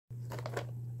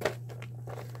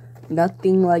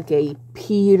Nothing like a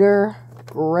Peter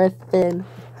Griffin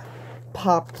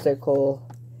popsicle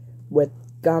with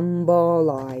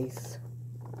Gumball eyes.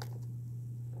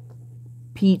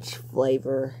 Peach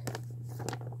flavor.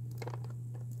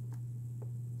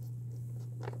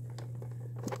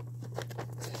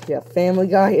 Yeah, Family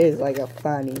Guy is like a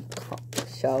funny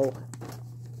show.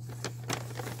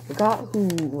 Forgot who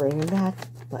ran that,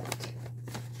 but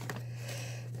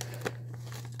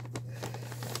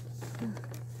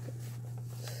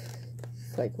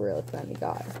it's like really funny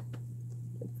guy.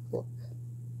 Look.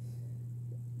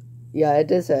 Yeah,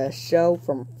 it is a show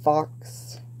from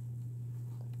Fox.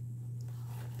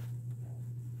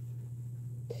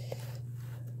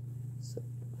 So,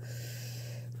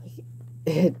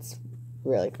 it's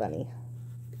really funny.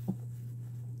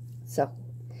 So,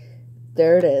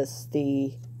 there it is,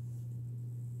 the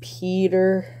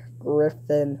Peter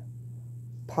Griffin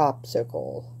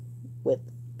popsicle with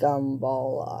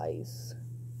Gumball eyes.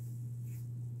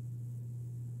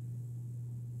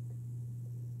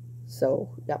 So,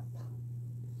 yep.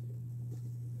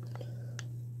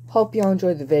 Hope y'all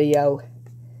enjoyed the video.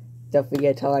 Don't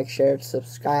forget to like, share,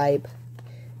 subscribe,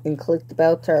 and click the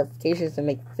bell notifications to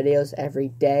make videos every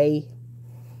day.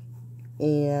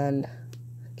 And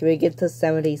can we get to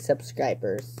 70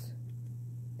 subscribers?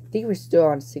 I think we're still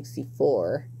on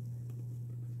 64.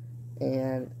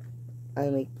 And I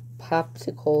make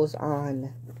popsicles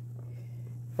on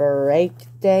break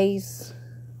days,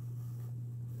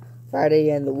 Friday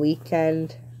and the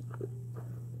weekend.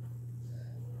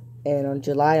 And on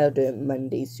July, I'll do it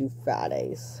Mondays through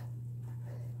Fridays.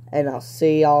 And I'll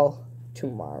see y'all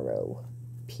tomorrow.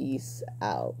 Peace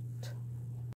out.